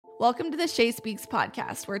Welcome to the Shay Speaks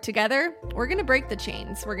podcast, where together we're going to break the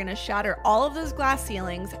chains, we're going to shatter all of those glass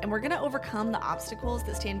ceilings, and we're going to overcome the obstacles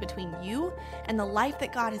that stand between you and the life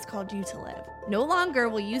that God has called you to live. No longer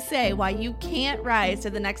will you say why you can't rise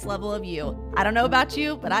to the next level of you. I don't know about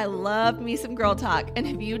you, but I love me some girl talk, and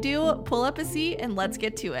if you do, pull up a seat and let's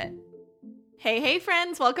get to it. Hey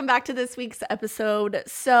friends, welcome back to this week's episode.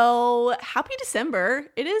 So happy December.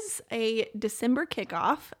 It is a December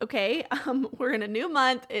kickoff, okay? We're in a new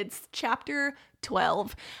month. It's chapter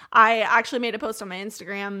 12. I actually made a post on my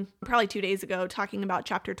Instagram probably 2 days ago talking about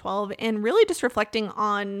chapter 12 and really just reflecting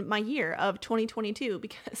on my year of 2022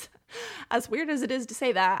 because as weird as it is to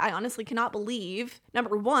say that, I honestly cannot believe,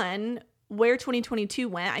 number one, where 2022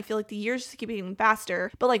 went. I feel like the years just keep getting faster,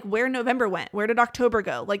 but like where November went, where did October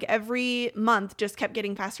go? Like every month just kept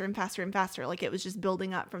getting faster and faster and faster. Like it was just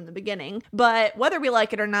building up from the beginning. But whether we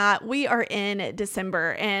like it or not, we are in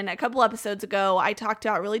December. And a couple episodes ago, I talked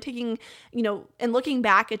about really taking, and looking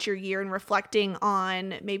back at your year and reflecting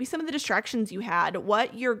on maybe some of the distractions you had,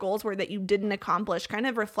 what your goals were that you didn't accomplish, kind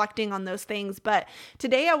of reflecting on those things. But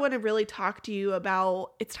today I want to really talk to you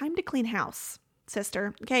about it's time to clean house.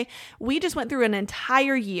 Sister. Okay. We just went through an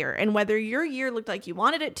entire year, and whether your year looked like you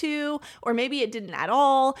wanted it to, or maybe it didn't at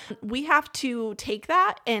all, we have to take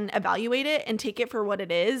that and evaluate it and take it for what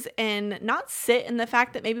it is and not sit in the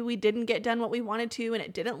fact that maybe we didn't get done what we wanted to and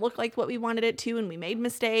it didn't look like what we wanted it to and we made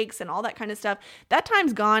mistakes and all that kind of stuff. That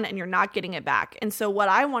time's gone and you're not getting it back. And so what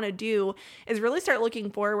I want to do is really start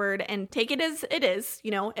looking forward and take it as it is,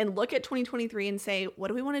 and look at 2023 and say, what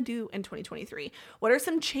do we want to do in 2023? What are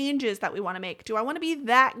some changes that we want to make? Do I want to be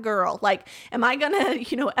that girl? Like, am I going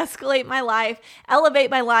to, escalate my life, elevate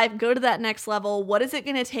my life, go to that next level? What is it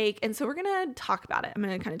going to take? And so we're going to talk about it. I'm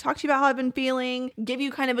going to kind of talk to you about how I've been feeling, give you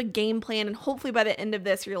kind of a game plan. And hopefully by the end of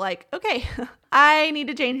this, you're like, okay, I need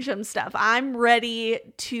to change some stuff. I'm ready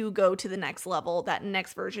to go to the next level, that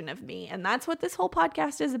next version of me. And that's what this whole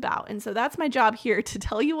podcast is about. And so that's my job here, to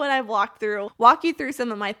tell you what I've walked through, walk you through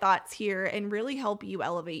some of my thoughts here, and really help you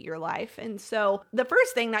elevate your life. And so the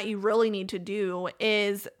first thing that you really need to do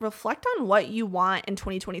is reflect on what you want in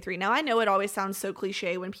 2023. Now, I know it always sounds so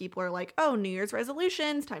cliche when people are like, oh, New Year's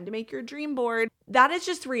resolutions, time to make your dream board. That is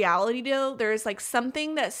just reality though. There's like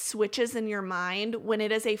something that switches in your mind when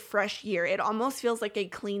it is a fresh year. It almost feels like a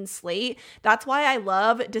clean slate. That's why I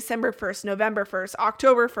love December 1st, November 1st,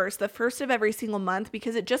 October 1st, the first of every single month,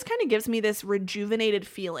 because it just kind of gives me this rejuvenated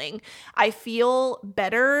feeling. I feel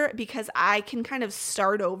better because I can kind of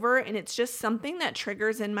start over, and it's just something that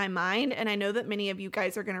triggers in my mind. And I know that many of you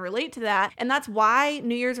guys are going to relate to that. And that's why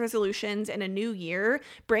New Year's resolutions and a new year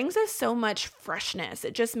brings us so much freshness.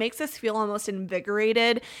 It just makes us feel almost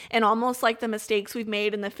invigorated and almost like the mistakes we've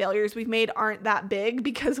made and the failures we've made aren't that big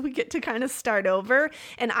because we get to kind of start over.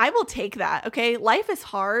 And I will take that. Okay. Life is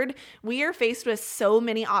hard. We are faced with so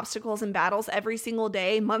many obstacles and battles every single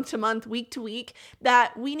day, month to month, week to week,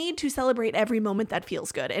 that we need to celebrate every moment that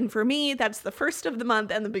feels good. And for me, that's the first of the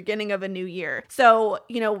month and the beginning of a new year. So,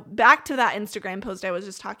 back to that Instagram post I was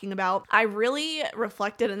just talking about, I really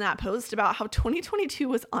reflected in that post about how 2022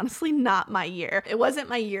 was honestly not my year. It wasn't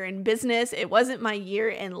my year in business. It wasn't my year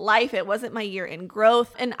in life. It wasn't my year in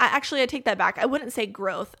growth. And I take that back. I wouldn't say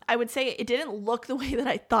growth. I would say it didn't look the way that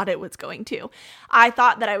I thought it was going to. I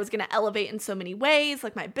thought that I was going to elevate in so many ways.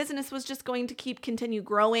 Like my business was just going to continue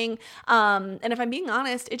growing. And if I'm being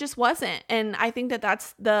honest, it just wasn't. And I think that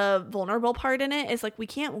that's the vulnerable part in it, is like we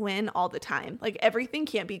can't win all the time. Like everything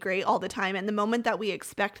can't be great all the time. And the moment that we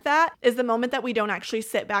expect that is the moment that we don't actually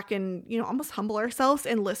sit back and, almost humble ourselves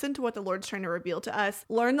and listen to what the Lord's trying to reveal to us,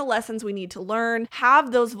 learn the lessons we need to learn,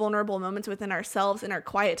 have those vulnerable moments within ourselves in our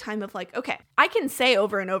quiet time of like, okay, I can say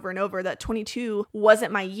over and over and over that 22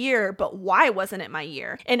 wasn't my year, but why wasn't it my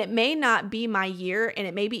year? And it may not be my year, and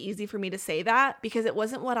it may be easy for me to say that because it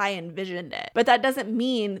wasn't what I envisioned it. But that doesn't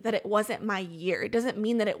mean that it wasn't my year. It doesn't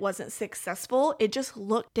mean that it wasn't successful. It just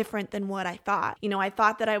looked different than what I thought. I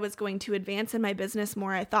thought that I was going to advance in my business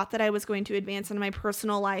more. I thought that I was going to advance in my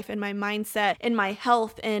personal life and my mindset and my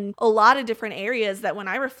health and a lot of different areas that when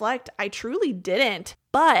I reflect, I truly didn't.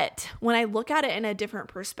 But when I look at it in a different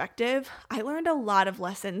perspective, I learned a lot of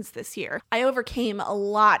lessons this year. I overcame a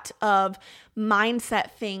lot of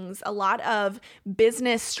mindset things, a lot of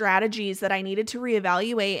business strategies that I needed to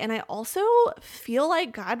reevaluate. And I also feel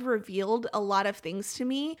like God revealed a lot of things to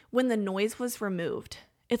me when the noise was removed.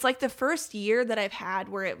 It's like the first year that I've had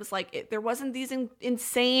where it was like, there wasn't these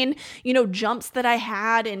insane, jumps that I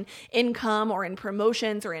had in income or in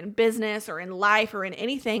promotions or in business or in life or in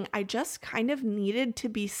anything. I just kind of needed to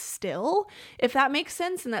be still, if that makes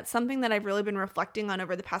sense. And that's something that I've really been reflecting on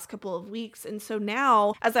over the past couple of weeks. And so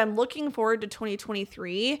now, as I'm looking forward to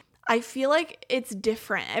 2023, I feel like it's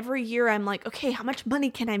different. Every year I'm like, okay, how much money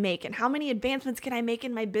can I make? And how many advancements can I make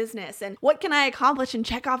in my business? And what can I accomplish and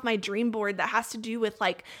check off my dream board that has to do with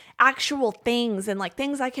like actual things and like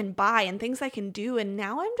things I can buy and things I can do. And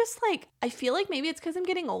now I'm just like, I feel like maybe it's because I'm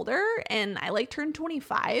getting older and I like turned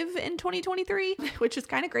 25 in 2023, which is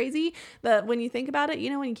kind of crazy. But when you think about it,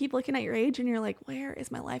 when you keep looking at your age and you're like, where is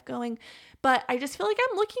my life going? But I just feel like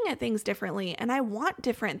I'm looking at things differently and I want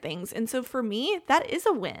different things. And so for me, that is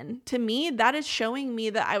a win. To me, that is showing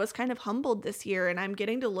me that I was kind of humbled this year and I'm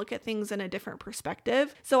getting to look at things in a different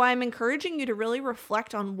perspective. So I'm encouraging you to really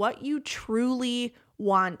reflect on what you truly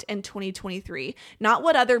want in 2023, not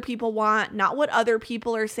what other people want, not what other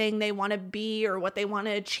people are saying they want to be or what they want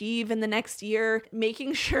to achieve in the next year,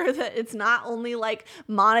 making sure that it's not only like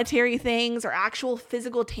monetary things or actual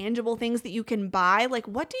physical, tangible things that you can buy. Like,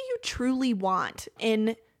 what do you truly want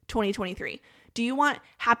in 2023? Do you want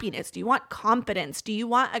happiness? Do you want confidence? Do you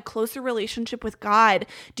want a closer relationship with God?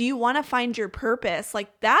 Do you want to find your purpose?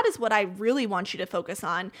 Like, that is what I really want you to focus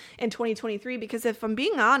on in 2023, because if I'm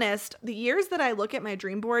being honest, the years that I look at my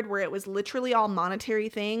dream board where it was literally all monetary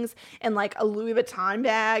things and like a Louis Vuitton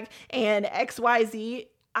bag and XYZ,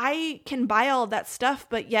 I can buy all of that stuff,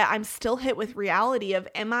 but yet I'm still hit with reality of,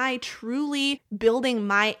 am I truly building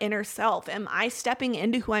my inner self? Am I stepping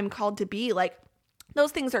into who I'm called to be? Like,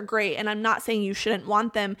 those things are great, and I'm not saying you shouldn't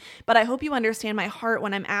want them, but I hope you understand my heart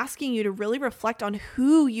when I'm asking you to really reflect on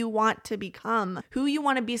who you want to become, who you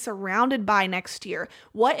want to be surrounded by next year,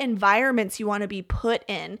 what environments you want to be put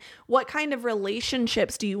in, what kind of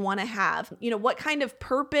relationships do you want to have, what kind of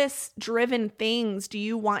purpose-driven things do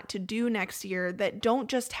you want to do next year that don't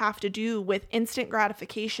just have to do with instant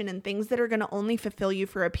gratification and things that are going to only fulfill you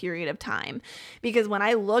for a period of time. Because when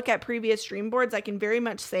I look at previous dream boards, I can very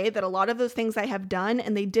much say that a lot of those things I have done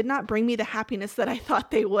and they did not bring me the happiness that I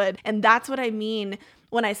thought they would. And that's what I mean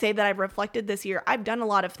when I say that I've reflected this year. I've done a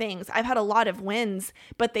lot of things. I've had a lot of wins,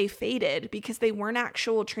 but they faded because they weren't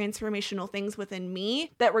actual transformational things within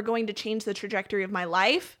me that were going to change the trajectory of my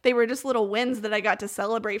life. They were just little wins that I got to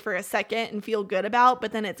celebrate for a second and feel good about,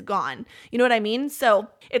 but then it's gone. You know what I mean? So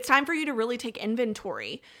it's time for you to really take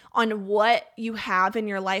inventory on what you have in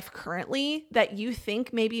your life currently that you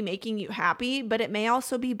think may be making you happy, but it may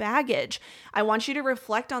also be baggage. I want you to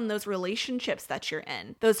reflect on those relationships that you're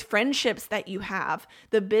in, those friendships that you have,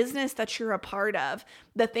 the business that you're a part of,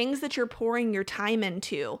 the things that you're pouring your time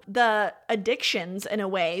into, the addictions in a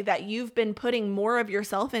way that you've been putting more of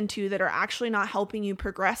yourself into that are actually not helping you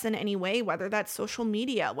progress in any way, whether that's social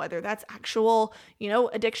media, whether that's actual,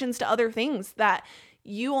 addictions to other things that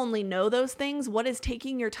you only know those things. What is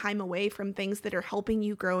taking your time away from things that are helping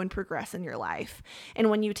you grow and progress in your life? And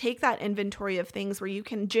when you take that inventory of things where you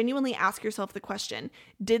can genuinely ask yourself the question,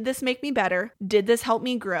 did this make me better? Did this help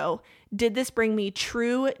me grow? Did this bring me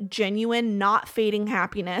true, genuine, not fading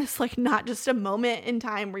happiness? Like, not just a moment in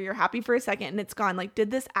time where you're happy for a second and it's gone. Like, did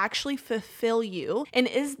this actually fulfill you? And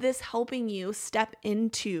is this helping you step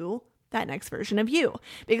into that next version of you?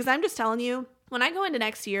 Because I'm just telling you, when I go into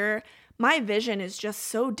next year, my vision is just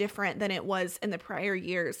so different than it was in the prior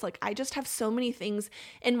years. Like, I just have so many things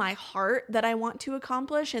in my heart that I want to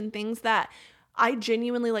accomplish and things that I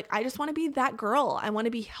genuinely I just want to be that girl. I want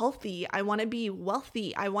to be healthy. I want to be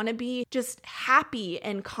wealthy. I want to be just happy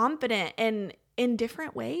and confident and in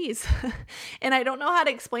different ways. And I don't know how to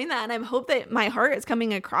explain that. And I hope that my heart is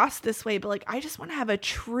coming across this way, but I just want to have a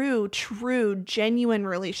true, genuine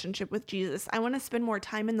relationship with Jesus. I want to spend more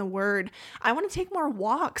time in the Word. I want to take more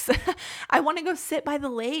walks. I want to go sit by the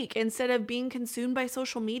lake instead of being consumed by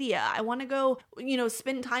social media. I want to go,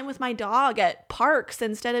 spend time with my dog at parks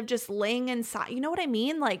instead of just laying inside. You know what I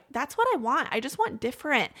mean? That's what I want. I just want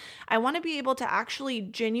different. I want to be able to actually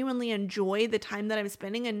genuinely enjoy the time that I'm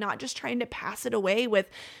spending and not just trying to pass it away with,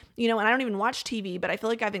 and I don't even watch TV, but I feel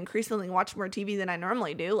like I've increasingly watched more TV than I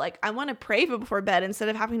normally do. I want to pray before bed instead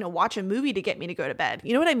of having to watch a movie to get me to go to bed.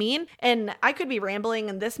 You know what I mean? And I could be rambling,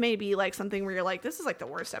 and this may be something where you're like, this is the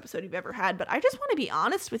worst episode you've ever had, but I just want to be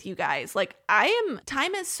honest with you guys.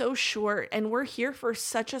 Time is so short and we're here for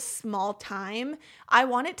such a small time. I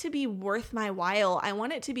want it to be worth my while. I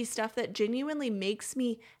want it to be stuff that genuinely makes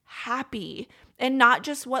me happy and not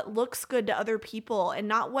just what looks good to other people and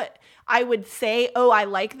not what I would say, oh, I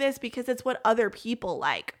like this because it's what other people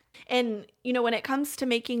like. And, when it comes to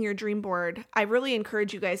making your dream board, I really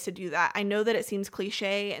encourage you guys to do that. I know that it seems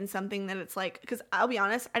cliche and something that it's because I'll be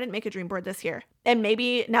honest, I didn't make a dream board this year. And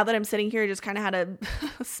maybe now that I'm sitting here, I just kind of had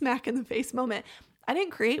a smack in the face moment. I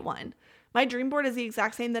didn't create one. My dream board is the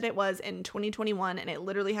exact same that it was in 2021, and it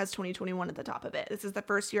literally has 2021 at the top of it. This is the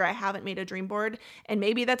first year I haven't made a dream board, and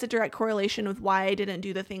maybe that's a direct correlation with why I didn't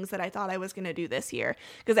do the things that I thought I was going to do this year,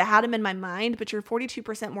 because I had them in my mind. But you're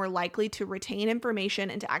 42% more likely to retain information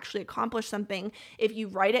and to actually accomplish something if you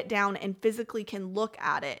write it down and physically can look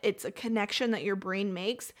at it. It's a connection that your brain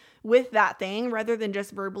makes with that thing rather than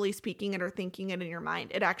just verbally speaking it or thinking it in your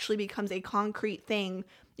mind. It actually becomes a concrete thing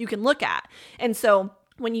you can look at. And so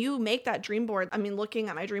when you make that dream board, I mean, looking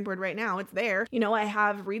at my dream board right now, it's there. I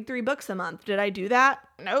have read 3 books a month. Did I do that?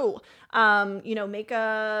 No. Make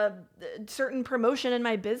a certain promotion in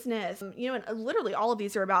my business, and literally all of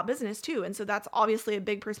these are about business too. And so that's obviously a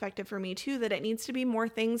big perspective for me too, that it needs to be more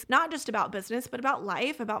things, not just about business, but about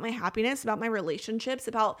life, about my happiness, about my relationships,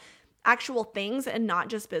 about actual things and not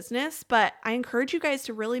just business. But I encourage you guys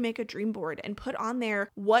to really make a dream board and put on there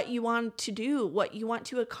what you want to do, what you want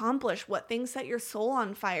to accomplish, what things set your soul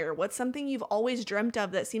on fire, what's something you've always dreamt of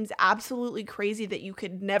that seems absolutely crazy that you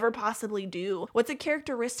could never possibly do. What's a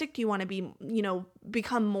characteristic you want to be,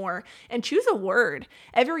 become more, and choose a word.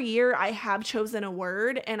 Every year I have chosen a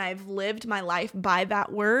word and I've lived my life by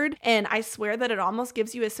that word. And I swear that it almost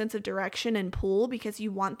gives you a sense of direction and pull because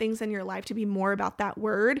you want things in your life to be more about that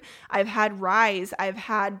word. I've had rise, I've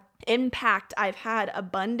had impact, I've had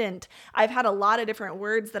abundant, I've had a lot of different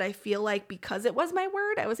words that I feel like because it was my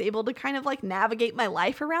word, I was able to kind of like navigate my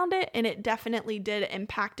life around it. And it definitely did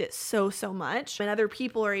impact it so much. And other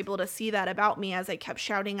people are able to see that about me as I kept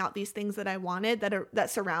shouting out these things that I wanted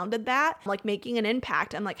that surrounded that, like making an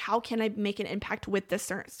impact. I'm like, how can I make an impact with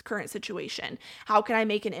this current situation? How can I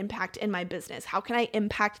make an impact in my business? How can I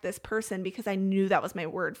impact this person? Because I knew that was my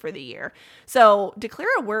word for the year. So declare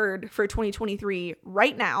a word for 2023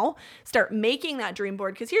 right now. Start making that dream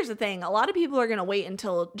board, because here's the thing. A lot of people are going to wait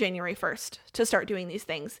until January 1st to start doing these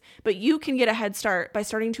things, but you can get a head start by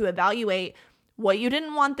starting to evaluate what you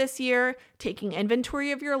didn't want this year, taking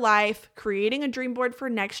inventory of your life, creating a dream board for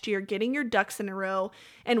next year, getting your ducks in a row.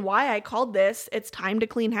 And why I called this "It's Time to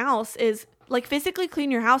Clean House" is like physically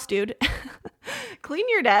clean your house, dude. Clean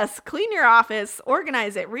your desk, clean your office,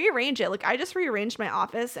 organize it, rearrange it. Like I just rearranged my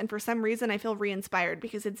office, and for some reason I feel re-inspired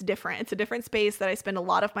because it's different. It's a different space that I spend a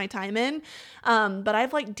lot of my time in. But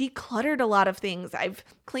I've like decluttered a lot of things. I've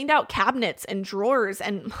cleaned out cabinets and drawers,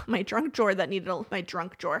 and my junk drawer that needed my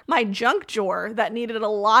junk drawer that needed a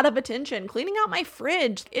lot of attention, cleaning out my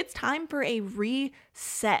fridge. It's time for a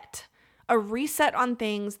reset. A reset on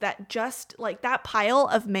things that just like that pile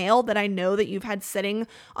of mail that I know that you've had sitting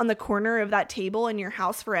on the corner of that table in your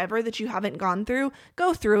house forever that you haven't gone through.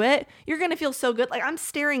 Go through it. You're going to feel so good. Like I'm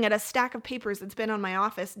staring at a stack of papers that's been on my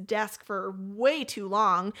office desk for way too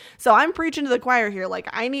long. So I'm preaching to the choir here. Like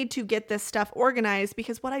I need to get this stuff organized,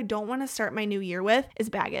 because what I don't want to start my new year with is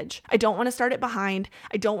baggage. I don't want to start it behind.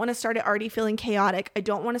 I don't want to start it already feeling chaotic. I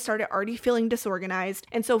don't want to start it already feeling disorganized.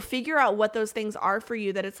 And so figure out what those things are for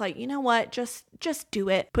you that it's like, you know what? Just do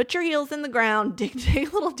it. Put your heels in the ground, dig a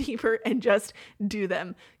little deeper, and just do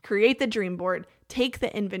them. Create the dream board. Take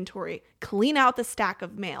the inventory, clean out the stack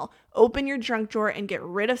of mail, open your junk drawer and get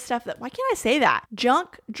rid of stuff why can't I say that?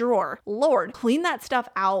 Junk drawer. Lord, clean that stuff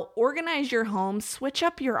out, organize your home, switch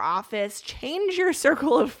up your office, change your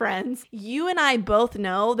circle of friends. You and I both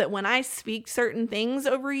know that when I speak certain things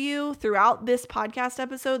over you throughout this podcast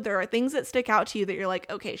episode, there are things that stick out to you that you're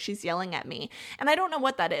like, okay, she's yelling at me. And I don't know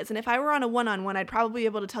what that is. And if I were on a one-on-one, I'd probably be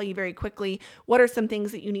able to tell you very quickly, what are some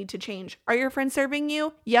things that you need to change? Are your friends serving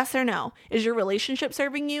you? Yes or no? Is your relationship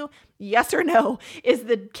serving you? Yes or no? Is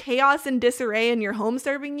the chaos and disarray in your home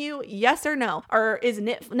serving you? Yes or no? Or is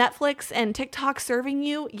Netflix and TikTok serving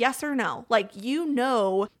you? Yes or no? Like, you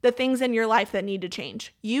know the things in your life that need to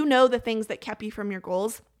change. You know the things that kept you from your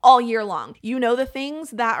goals all year long. You know the things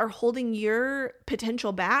that are holding your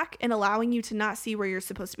potential back and allowing you to not see where you're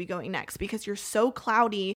supposed to be going next because you're so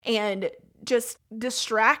cloudy and just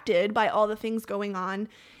distracted by all the things going on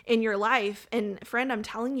in your life. And friend, I'm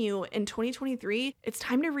telling you, in 2023, it's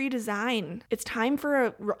time to redesign. It's time for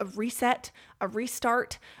a reset, a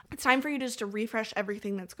restart. It's time for you just to refresh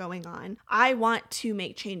everything that's going on. I want to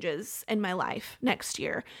make changes in my life next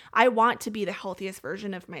year. I want to be the healthiest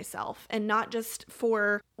version of myself, and not just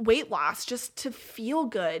for weight loss, just to feel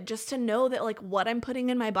good, just to know that like what I'm putting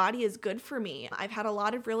in my body is good for me. I've had a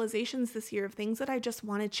lot of realizations this year of things that I just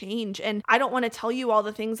want to change. And I don't want to tell you all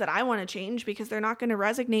the things that I want to change because they're not going to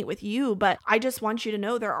resonate resonate with you, but I just want you to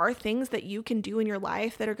know there are things that you can do in your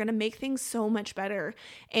life that are going to make things so much better.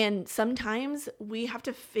 And sometimes we have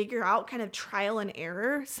to figure out kind of trial and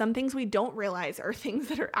error. Some things we don't realize are things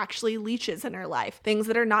that are actually leeches in our life, things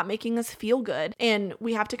that are not making us feel good. And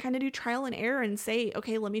we have to kind of do trial and error and say,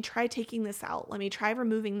 okay, let me try taking this out. Let me try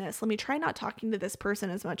removing this. Let me try not talking to this person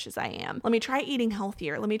as much as I am. Let me try eating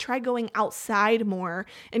healthier. Let me try going outside more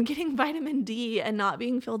and getting vitamin D and not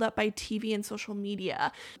being filled up by TV and social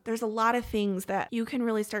media. There's a lot of things that you can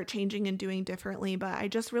really start changing and doing differently, but I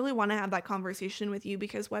just really want to have that conversation with you,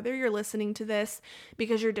 because whether you're listening to this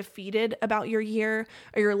because you're defeated about your year,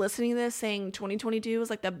 or you're listening to this saying 2022 was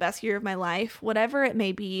like the best year of my life, whatever it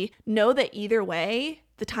may be, know that either way,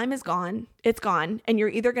 the time is gone. It's gone. And you're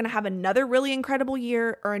either going to have another really incredible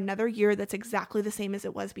year or another year that's exactly the same as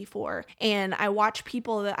it was before. And I watch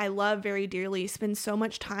people that I love very dearly spend so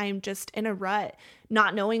much time just in a rut,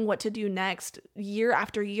 not knowing what to do next, year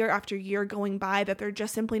after year after year going by that they're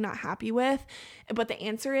just simply not happy with. But the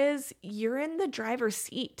answer is you're in the driver's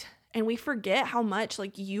seat. And we forget how much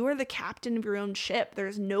like you are the captain of your own ship.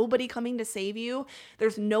 There's nobody coming to save you.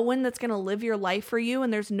 There's no one that's going to live your life for you.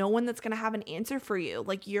 And there's no one that's going to have an answer for you.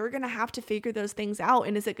 Like, you're going to have to figure those things out.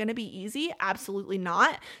 And is it going to be easy? Absolutely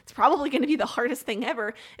not. It's probably going to be the hardest thing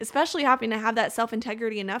ever, especially having to have that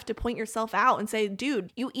self-integrity enough to point yourself out and say,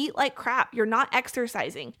 dude, you eat like crap. You're not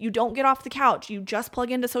exercising. You don't get off the couch. You just plug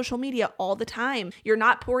into social media all the time. You're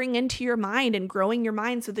not pouring into your mind and growing your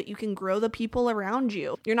mind so that you can grow the people around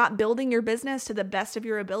you. You're not building your business to the best of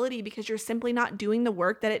your ability because you're simply not doing the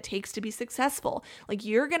work that it takes to be successful. Like,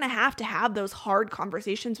 you're going to have those hard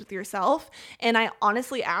conversations with yourself. And I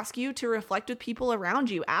honestly ask you to reflect with people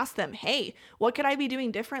around you. Ask them, hey, what could I be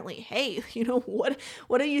doing differently? Hey,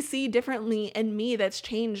 what do you see differently in me that's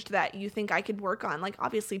changed that you think I could work on? Like,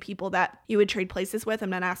 obviously people that you would trade places with.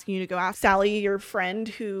 I'm not asking you to go ask Sally, your friend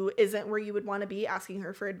who isn't where you would want to be, asking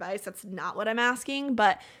her for advice. That's not what I'm asking.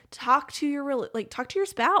 But talk to your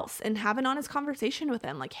spouse and have an honest conversation with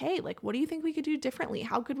them. Like, hey, like, what do you think we could do differently?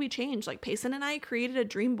 How could we change? Like, Payson and I created a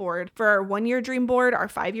dream board for our 1-year dream board, our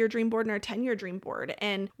 5-year dream board, and our 10-year dream board.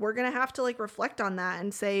 And we're going to have to reflect on that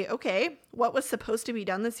and say, okay, what was supposed to be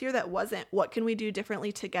done this year that wasn't? What can we do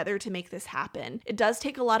differently together to make this happen? It does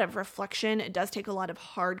take a lot of reflection. It does take a lot of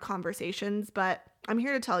hard conversations, but I'm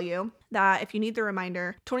here to tell you that if you need the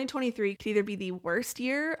reminder, 2023 could either be the worst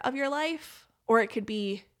year of your life or it could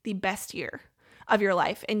be the best year of your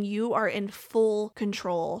life, and you are in full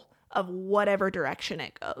control of whatever direction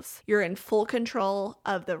it goes. You're in full control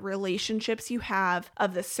of the relationships you have,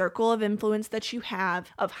 of the circle of influence that you have,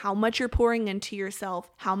 of how much you're pouring into yourself,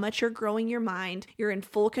 how much you're growing your mind. You're in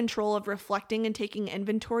full control of reflecting and taking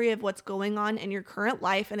inventory of what's going on in your current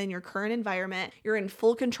life and in your current environment. You're in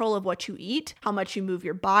full control of what you eat, how much you move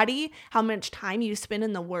your body, how much time you spend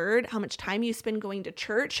in the Word, how much time you spend going to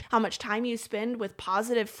church, how much time you spend with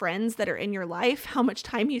positive friends that are in your life, how much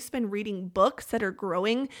time you spend reading books that are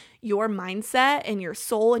growing your mindset and your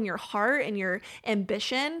soul and your heart and your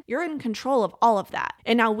ambition. You're in control of all of that.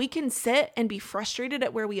 And now we can sit and be frustrated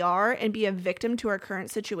at where we are and be a victim to our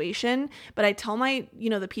current situation. But I tell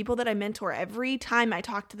the people that I mentor every time I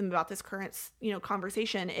talk to them about this current,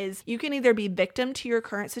 conversation is you can either be victim to your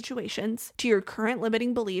current situations, to your current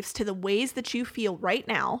limiting beliefs, to the ways that you feel right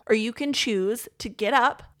now, or you can choose to get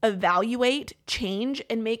up, evaluate, change,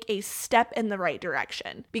 and make a step in the right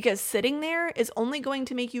direction. Because sitting there is only going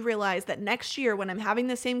to make you realize that next year when I'm having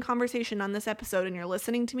the same conversation on this episode and you're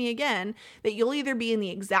listening to me again, that you'll either be in the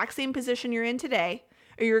exact same position you're in today,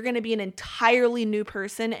 or you're going to be an entirely new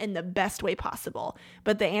person in the best way possible.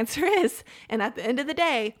 But the answer is, and at the end of the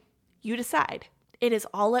day, you decide. It is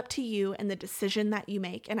all up to you and the decision that you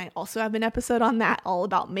make. And I also have an episode on that, all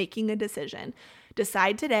about making a decision.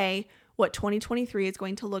 Decide today what 2023 is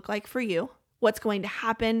going to look like for you, what's going to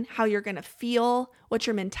happen, how you're going to feel, what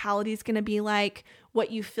your mentality is going to be like,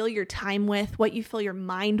 what you fill your time with, what you fill your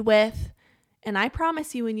mind with. And I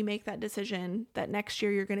promise you, when you make that decision, that next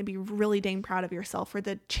year you're going to be really dang proud of yourself for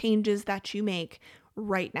the changes that you make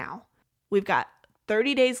right now. We've got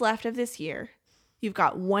 30 days left of this year. You've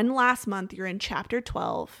got one last month. You're in chapter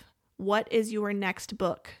 12. What is your next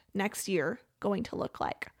book next year going to look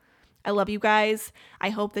like? I love you guys. I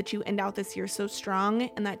hope that you end out this year so strong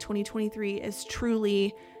and that 2023 is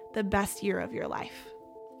truly the best year of your life.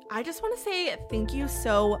 I just want to say thank you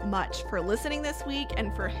so much for listening this week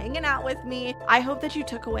and for hanging out with me. I hope that you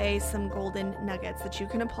took away some golden nuggets that you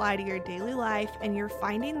can apply to your daily life and you're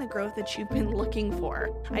finding the growth that you've been looking for.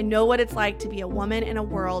 I know what it's like to be a woman in a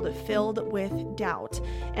world filled with doubt,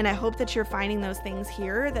 and I hope that you're finding those things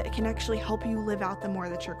here that can actually help you live out the more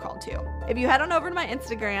that you're called to. If you head on over to my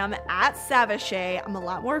Instagram at Savashay, I'm a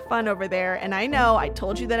lot more fun over there, and I know I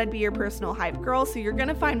told you that I'd be your personal hype girl, so you're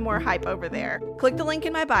gonna find more hype over there. Click the link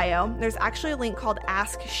in my bio. There's actually a link called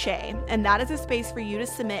Ask Shay, and that is a space for you to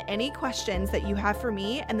submit any questions that you have for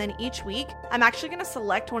me, and then each week I'm actually going to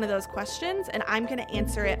select one of those questions and I'm going to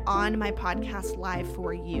answer it on my podcast live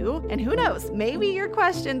for you. And who knows, maybe your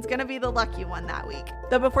question's going to be the lucky one that week.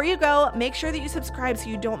 But before you go, make sure that you subscribe so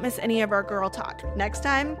you don't miss any of our girl talk. Next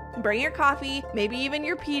time, bring your coffee, maybe even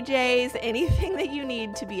your PJs, anything that you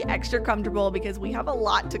need to be extra comfortable because we have a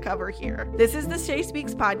lot to cover here. This is the Shay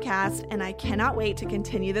Speaks podcast, and I cannot wait to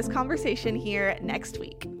continue this conversation here next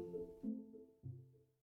week.